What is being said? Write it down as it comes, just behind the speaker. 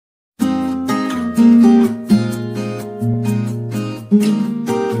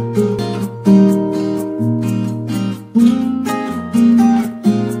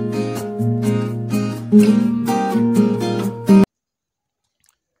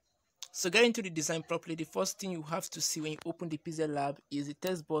So getting into the design properly, the first thing you have to see when you open the PixelLab is the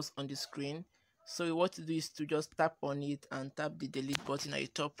text box on the screen. So what to do is to just tap on it and tap the delete button at the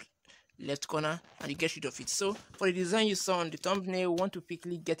top left corner and you get rid of it. So for the design you saw on the thumbnail, we want to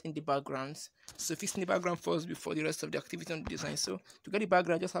quickly get in the backgrounds. So fixing the background first before the rest of the activity on the design. So to get the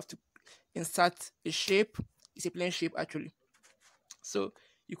background, just have to insert a shape. It's a plain shape actually. So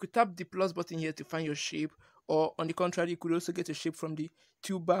you could tap the plus button here to find your shape, or on the contrary, you could also get a shape from the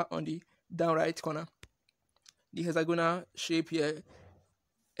toolbar on the down right corner. The hexagonal shape here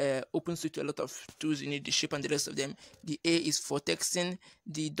opens to a lot of tools. You need the shape and the rest of them. The A is for texting,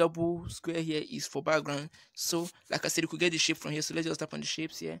 the double square here is for background. So like I said, you could get the shape from here. So let's just tap on the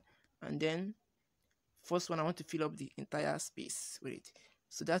shapes here, and then first one I want to fill up the entire space with it.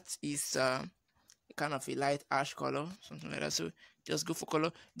 So that is kind of a light ash color, something like that. So just go for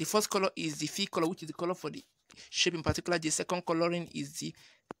color. The first color is the fill color, which is the color for the shape in particular. The second coloring is the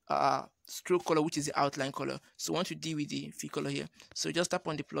stroke color, which is the outline color. So I want to deal with the fill color here. So just tap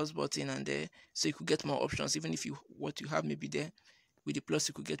on the plus button and there, so you could get more options. Even if what you have maybe there with the plus,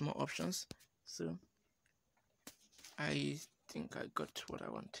 you could get more options. So I think I got what I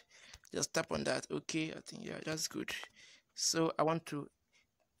want. Just tap on that. Okay, I think yeah, that's good. So I want to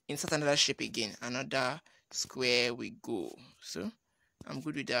insert another shape again, another square. We go. So I'm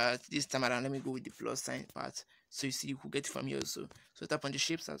good with that. This time around, let me go with the plus sign part. So you see, you could get it from here also. So tap on the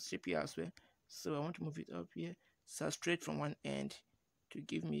shape here as well. So I want to move it up here. So straight from one end to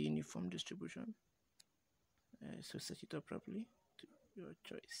give me uniform distribution. So set it up properly to your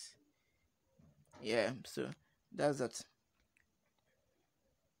choice. Yeah, so that's that.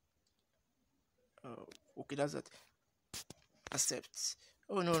 Okay, that's that. Accept.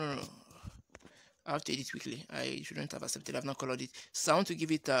 Oh no. I have to edit quickly. I shouldn't have accepted. I've not colored it. So I want to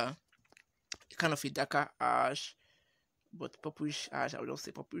give it a kind of a darker ash, but purplish ash. I would also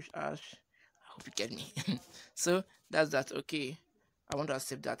say purplish ash. I hope you get me. So that's that. Okay, I want to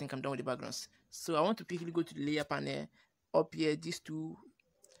accept that. I think I'm done with the backgrounds. So I want to quickly go to the layer panel. Up here, these two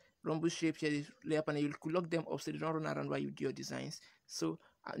rhombus shapes here, the layer panel, you could lock them up so they don't run around while you do your designs. So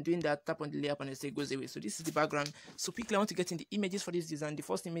I'm doing that. Tap on the layer panel so it goes away. So this is the background. So quickly I want to get in the images for this design. The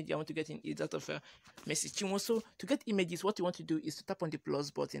first image I want to get in is that of Mercy Chinwo. So to get images, what you want to do is to tap on the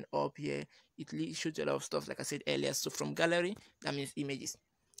plus button up here. It shows you a lot of stuff like I said earlier. So from gallery, that means images.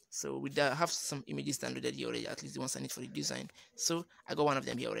 So with that, I have some images downloaded here already, at least the ones I need for the design. So I got one of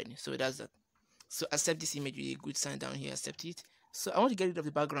them here already. So that's that. So accept this image with a good sign down here. Accept it. So I want to get rid of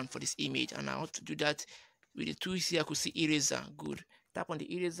the background for this image, and I want to do that with the tools here. I could see eraser. Good. Tap on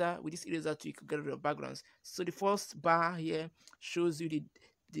the eraser. With this eraser tool, you could get rid of backgrounds. So the first bar here shows you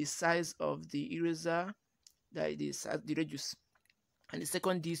the size of the eraser, the radius, and the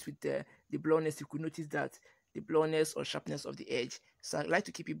second deals with the blurriness. You could notice that the blurriness or sharpness of the edge. So I like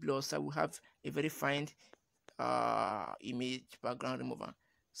to keep it blurred, so I will have a very fine image background remover.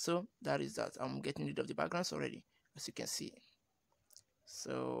 So that is that. I'm getting rid of the backgrounds already, as you can see.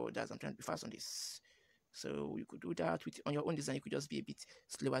 So I'm trying to be fast on this. So you could do that on your own design. You could just be a bit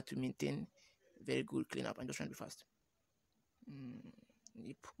slower to maintain very good cleanup and just trying to be fast.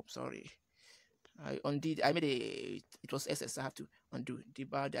 Yep, sorry. I undid. I made it was SS. I have to undo the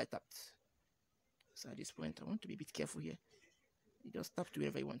bar that I tapped. So at this point, I want to be a bit careful here. You just tap to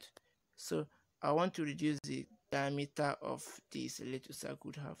wherever you want. So I want to reduce the diameter of this a little so I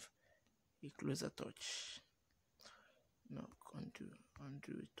could have a closer touch. No,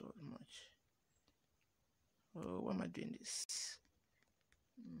 undo it all much. Oh, why am I doing this?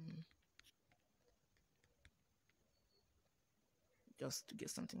 Just to get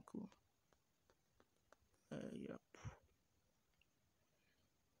something cool. Yep.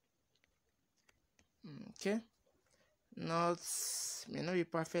 Okay. May not be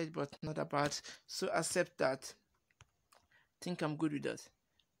perfect, but not that bad. So accept that. Think I'm good with that.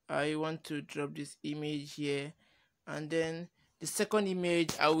 I want to drop this image here, and then the second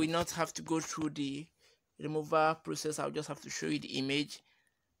image I will not have to go through the remover process. I'll just have to show you the image.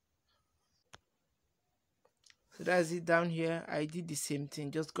 So that's it down here. I did the same thing,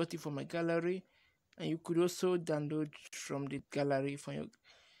 just got it from my gallery, and you could also download from the gallery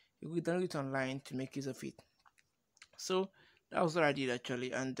you could download it online to make use of it. So that was what I did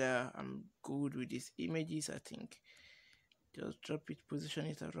actually, and I'm good with these images. I think just drop it, position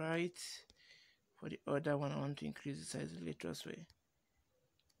it right. For the other one, I want to increase the size a little as well.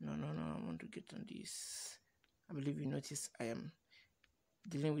 No, I want to get on this. I believe you notice I am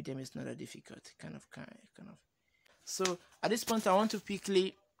dealing with them is not that difficult, kind of. So at this point, I want to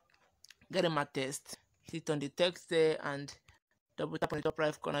quickly get a matte test. Hit on the text there and double tap on the top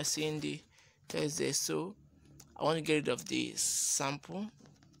right corner, seeing the text there. So I want to get rid of the sample.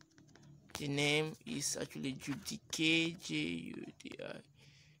 The name is actually JudiKay,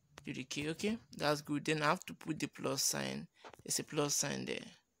 JudiKay. Okay, that's good. Then I have to put the plus sign. There's a plus sign there.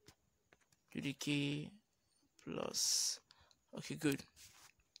 JudiKay plus. Okay, good.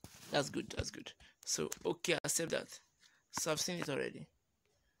 That's good. That's good. So okay, accept that. So I've seen it already.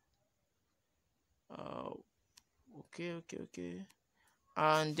 Okay.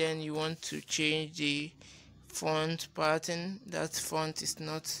 And then you want to change the font pattern. That font is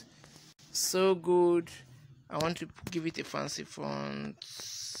not so good. I want to give it a fancy font.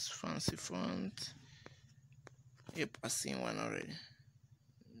 Yep, I've seen one already.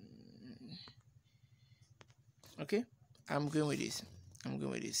 Okay, I'm going with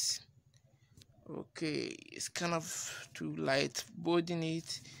this. Okay, it's kind of too light. Bolding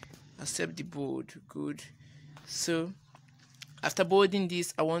it, accept the bold. Good. So after bolding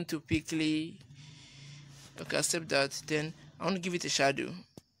this, I want to quickly accept that. Then I want to give it a shadow.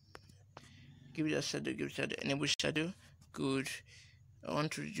 Give it a shadow. Enable shadow. Good. I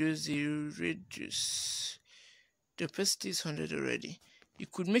want to reduce the radius. The opacity is 100 already. You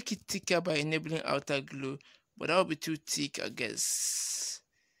could make it thicker by enabling outer glow, but that would be too thick, I guess.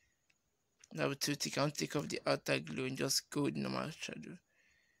 That would be too thick. I want to take off the outer glow and just go with normal shadow.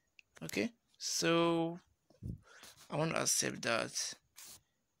 Okay, so I want to accept that.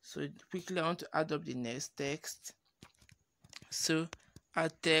 So quickly I want to add up the next text. So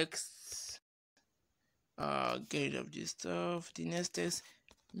add text, get rid of this stuff. The next text,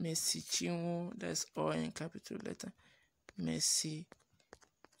 Mercy Chinwo, that's all in capital letter. Mercy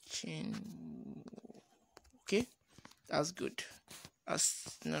Chinwo. Okay, that's good.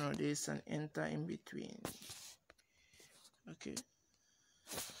 As none of this and enter in between. Okay,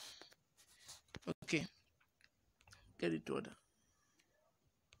 get it to order.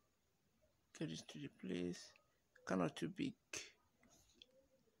 Get it to the place. Cannot too big.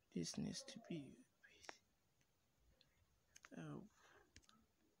 This needs to be.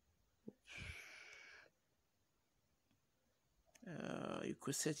 You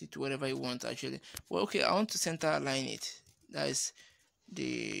could set it to whatever you want actually. Well, okay, I want to center align it. That is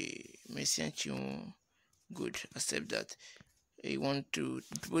the Mercy Chinwo. Good, accept that. You want to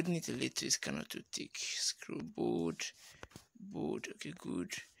bolding it a little, it's kind of too thick. Scroll bold. Okay,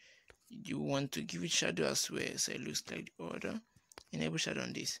 good. You want to give it shadow as well, so it looks like the order. Enable shadow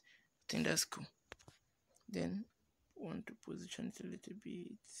on this. I think that's cool. Then want to position it a little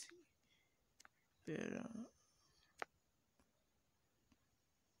bit better.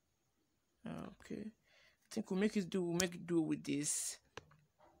 Okay, I think we'll make it do with this.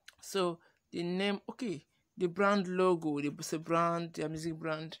 So the name, okay, the brand logo, the brand, the music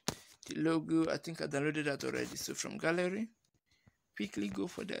brand, the logo, I think I downloaded that already. So from gallery, quickly go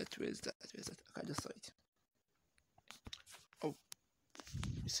for that. Where's that? I just saw it. Oh,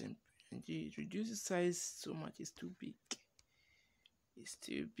 listen, reduce the size so much, it's too big. It's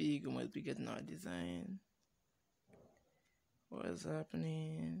too big. We must be getting our design. What's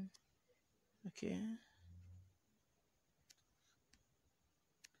happening? Okay,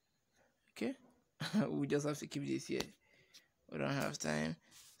 we just have to keep this here. We don't have time,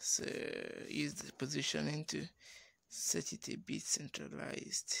 so use the positioning to set it a bit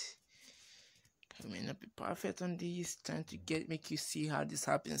centralized. I may not be perfect on this, trying to make you see how this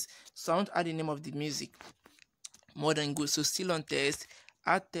happens. So I want to add the name of the music. More than good. So still on test,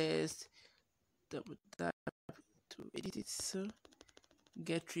 add test, double tap to edit it. So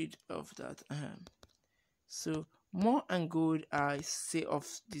get rid of that. So more and good, I say of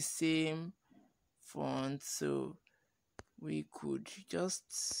the same font, so we could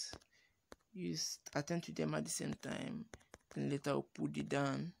just attend to them at the same time, then later I'll put it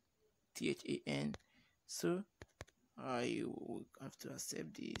down, THAN. So I will have to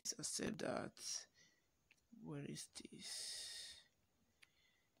accept this, accept that. Where is this?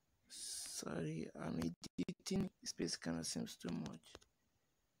 Sorry, I'm editing. Space kind of seems too much.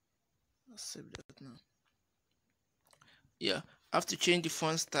 Accept that now. Yeah, I have to change the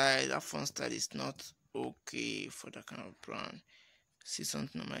font style. That font style is not okay for that kind of brand. See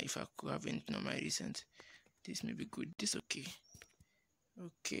something on my, if I could have anything on my recent, this may be good. This okay.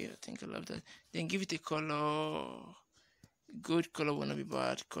 Okay, I think I love that. Then give it a color. Good color will not be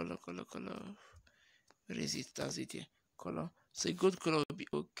bad. Color. Where is it? That's it here. Color. So a good color will be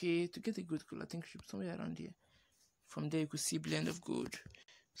okay. To get a good color, I think it should be somewhere around here. From there you could see blend of good.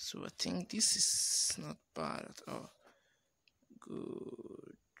 So I think this is not bad at all.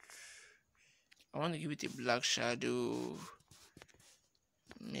 Good. I want to give it a black shadow.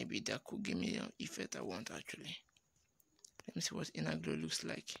 Maybe that could give me the effect I want actually. Let me see what inner glow looks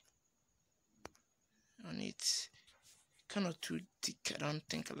like on it. kind of too thick. I don't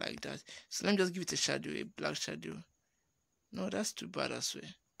think I like that. So let me just give it a shadow, a black shadow. No, that's too bad as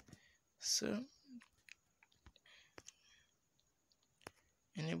well. So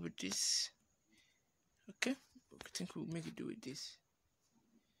enable this. Okay, I think we'll make it do with this.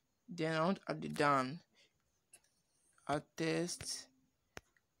 Then I want to add the down. Add test.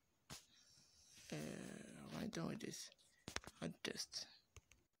 Am I done with this? Add test.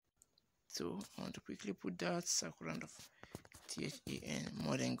 So I want to quickly put that circle round of THAN,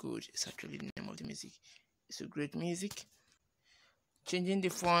 more than good. It's actually the name of the music. It's a great music. Changing the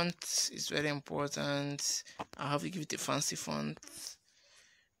font is very important. I have to give it a fancy font.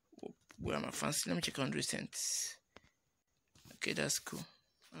 Where am I fancy? Let me check on recent. Okay, that's cool.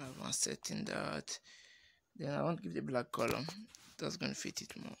 I have one setting that. Then I want to give the black color. That's going to fit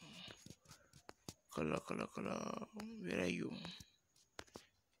it more. Color. Where are you?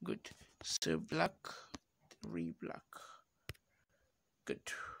 Good. So black, 3 black. Good.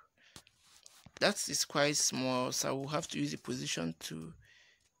 That is quite small, so I will have to use the position to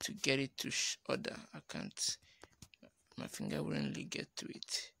get it to order. I can't. My finger wouldn't really get to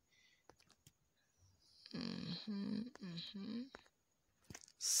it.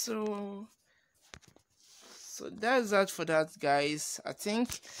 So that's that for that, guys. I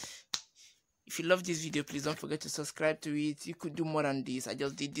think if you love this video, please don't forget to subscribe to it. You could do more than this. I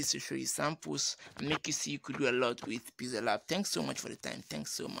just did this to show you samples and make you see you could do a lot with PixelLab. Thanks so much for the time.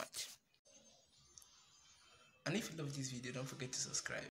 Thanks so much. And if you love this video, don't forget to subscribe.